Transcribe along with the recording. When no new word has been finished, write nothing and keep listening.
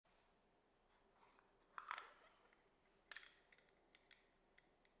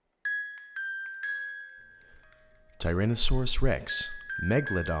Tyrannosaurus rex,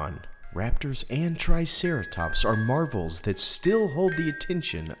 megalodon, raptors, and triceratops are marvels that still hold the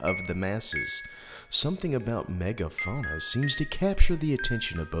attention of the masses. Something about megafauna seems to capture the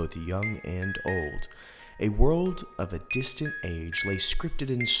attention of both young and old. A world of a distant age lay scripted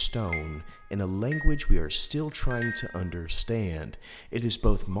in stone in a language we are still trying to understand. It is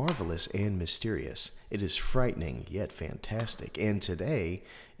both marvelous and mysterious. It is frightening yet fantastic, and today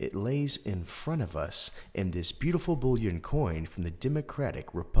it lays in front of us in this beautiful bullion coin from the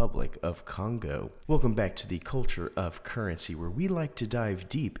Democratic Republic of Congo. Welcome back to the Culture of Currency, where we like to dive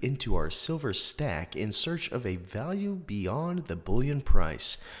deep into our silver stack in search of a value beyond the bullion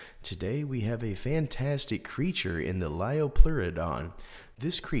price. Today we have a fantastic creature in the Liopleurodon.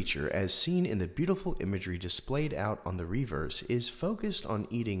 This creature, as seen in the beautiful imagery displayed out on the reverse, is focused on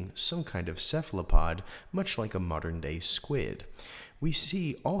eating some kind of cephalopod, much like a modern-day squid. We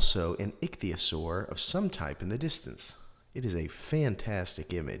see also an ichthyosaur of some type in the distance. It is a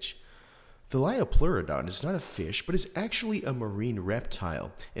fantastic image. The Liopleurodon is not a fish, but is actually a marine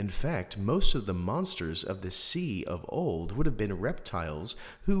reptile. In fact, most of the monsters of the sea of old would have been reptiles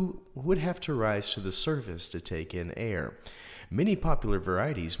who would have to rise to the surface to take in air. Many popular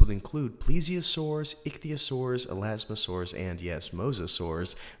varieties would include plesiosaurs, ichthyosaurs, elasmosaurs, and yes,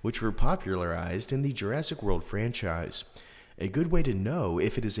 mosasaurs, which were popularized in the Jurassic World franchise. A good way to know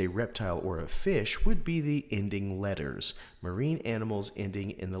if it is a reptile or a fish would be the ending letters. Marine animals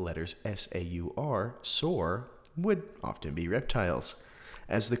ending in the letters S-A-U-R, saur, would often be reptiles.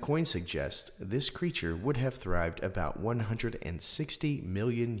 As the coin suggests, this creature would have thrived about 160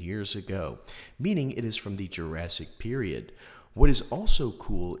 million years ago, meaning it is from the Jurassic period. What is also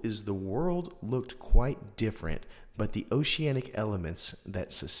cool is the world looked quite different, but the oceanic elements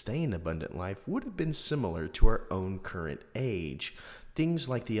that sustain abundant life would have been similar to our own current age. Things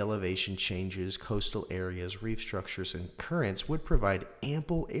like the elevation changes, coastal areas, reef structures, and currents would provide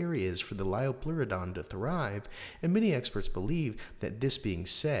ample areas for the Liopleurodon to thrive, and many experts believe that, this being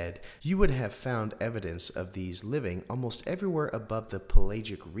said, you would have found evidence of these living almost everywhere above the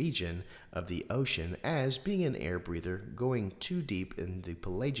pelagic region of the ocean, as being an air breather, going too deep in the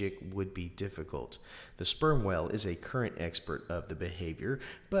pelagic would be difficult. The sperm whale is a current expert of the behavior,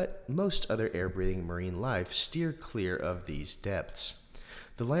 but most other air-breathing marine life steer clear of these depths.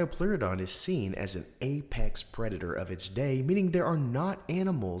 The Liopleurodon is seen as an apex predator of its day, meaning there are not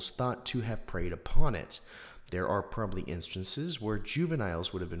animals thought to have preyed upon it. There are probably instances where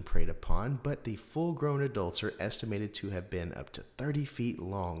juveniles would have been preyed upon, but the full-grown adults are estimated to have been up to 30 feet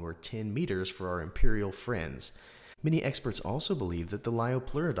long, or 10 meters for our imperial friends. Many experts also believe that the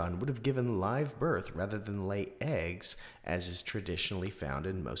Liopleurodon would have given live birth rather than lay eggs, as is traditionally found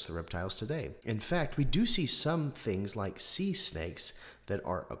in most of the reptiles today. In fact, we do see some things like sea snakes that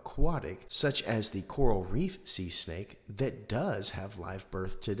are aquatic, such as the coral reef sea snake, that does have live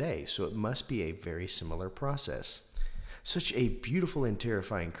birth today, so it must be a very similar process. Such a beautiful and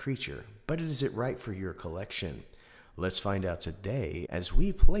terrifying creature, but is it right for your collection? Let's find out today as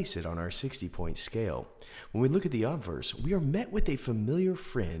we place it on our 60-point scale. When we look at the obverse, we are met with a familiar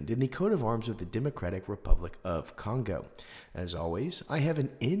friend in the coat of arms of the Democratic Republic of Congo. As always, I have an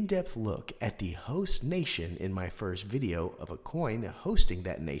in-depth look at the host nation in my first video of a coin hosting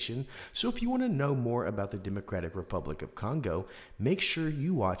that nation, so if you want to know more about the Democratic Republic of Congo, make sure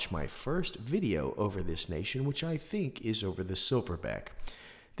you watch my first video over this nation, which I think is over the silverback.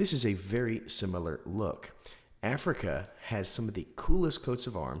 This is a very similar look. Africa has some of the coolest coats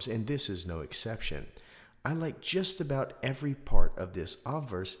of arms, and this is no exception. I like just about every part of this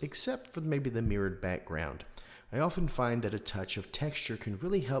obverse except for maybe the mirrored background. I often find that a touch of texture can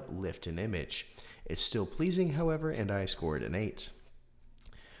really help lift an image. It's still pleasing, however, and I scored an 8.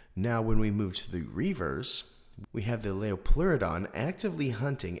 Now when we move to the reverse, we have the Liopleurodon actively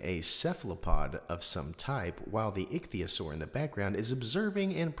hunting a cephalopod of some type, while the ichthyosaur in the background is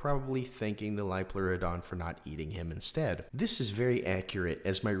observing and probably thanking the Liopleurodon for not eating him instead. This is very accurate,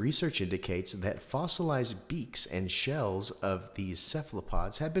 as my research indicates that fossilized beaks and shells of these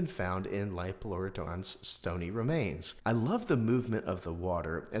cephalopods have been found in Liopleurodon's stony remains. I love the movement of the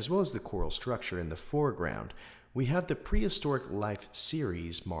water, as well as the coral structure in the foreground. We have the prehistoric life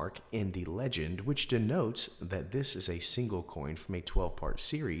series mark in the legend, which denotes that this is a single coin from a 12-part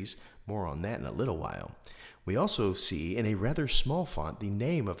series. More on that in a little while. We also see in a rather small font the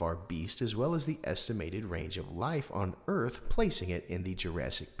name of our beast, as well as the estimated range of life on Earth, placing it in the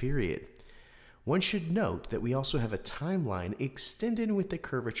Jurassic period. One should note that we also have a timeline extended with the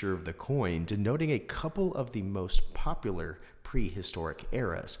curvature of the coin, denoting a couple of the most popular prehistoric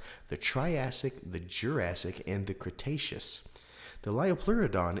eras: the Triassic, the Jurassic, and the Cretaceous. The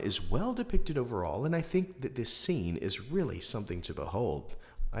Liopleurodon is well depicted overall, and I think that this scene is really something to behold.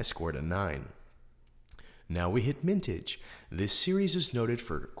 I scored a 9. Now we hit mintage. This series is noted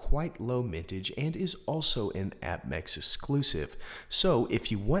for quite low mintage and is also an APMEX exclusive. So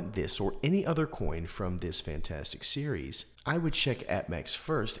if you want this or any other coin from this fantastic series, I would check APMEX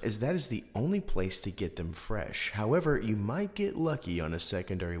first, as that is the only place to get them fresh. However, you might get lucky on a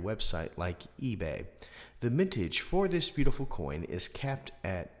secondary website like eBay. The mintage for this beautiful coin is capped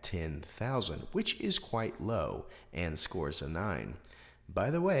at 10,000, which is quite low, and scores a 9. By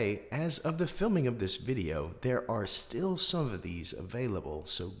the way, as of the filming of this video, there are still some of these available,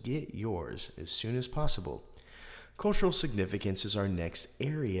 so get yours as soon as possible. Cultural significance is our next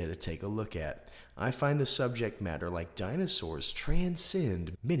area to take a look at. I find the subject matter, like dinosaurs,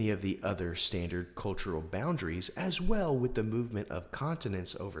 transcend many of the other standard cultural boundaries, as well with the movement of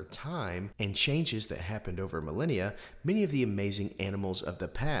continents over time and changes that happened over millennia. Many of the amazing animals of the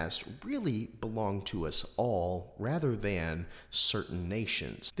past really belong to us all rather than certain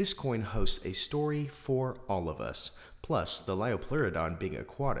nations. This coin hosts a story for all of us. Plus, the Liopleurodon, being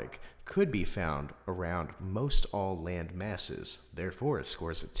aquatic, could be found around most all land masses, therefore it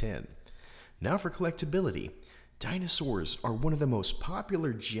scores a 10. Now for collectability. Dinosaurs are one of the most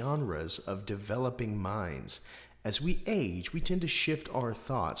popular genres of developing minds. As we age, we tend to shift our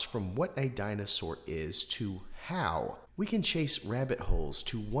thoughts from what a dinosaur is to how. We can chase rabbit holes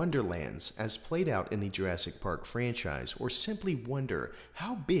to wonderlands as played out in the Jurassic Park franchise, or simply wonder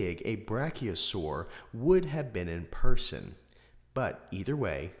how big a brachiosaur would have been in person. But either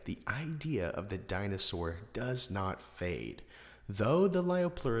way, the idea of the dinosaur does not fade. Though the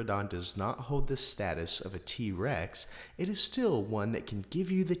Liopleurodon does not hold the status of a T-Rex, it is still one that can give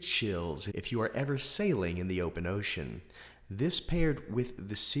you the chills if you are ever sailing in the open ocean. This paired with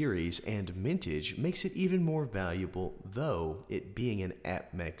the series and mintage makes it even more valuable, though it being an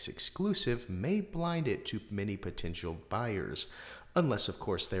APMEX exclusive may blind it to many potential buyers, unless of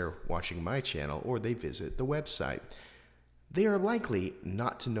course they're watching my channel or they visit the website. They are likely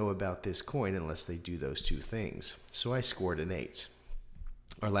not to know about this coin unless they do those two things, so I scored an 8.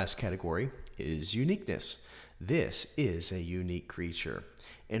 Our last category is uniqueness. This is a unique creature.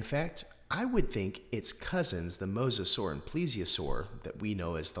 In fact, I would think its cousins, the mosasaur and plesiosaur, that we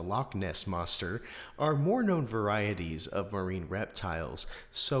know as the Loch Ness Monster, are more known varieties of marine reptiles,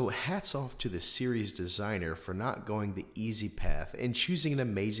 so hats off to the series designer for not going the easy path and choosing an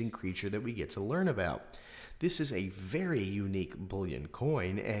amazing creature that we get to learn about. This is a very unique bullion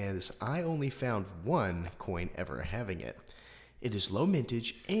coin, as I only found one coin ever having it. It is low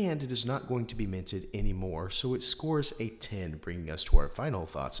mintage, and it is not going to be minted anymore, so it scores a 10, bringing us to our final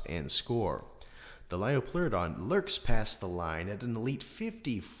thoughts and score. The Liopleurodon lurks past the line at an elite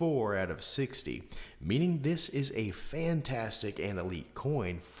 54 out of 60, meaning this is a fantastic and elite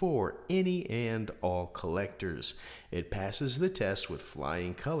coin for any and all collectors. It passes the test with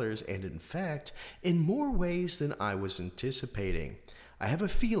flying colors, and in fact, in more ways than I was anticipating. I have a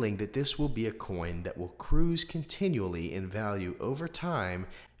feeling that this will be a coin that will cruise continually in value over time,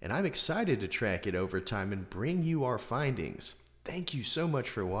 and I'm excited to track it over time and bring you our findings. Thank you so much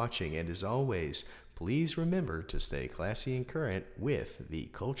for watching, and as always, please remember to stay classy and current with the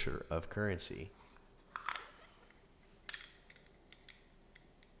culture of currency.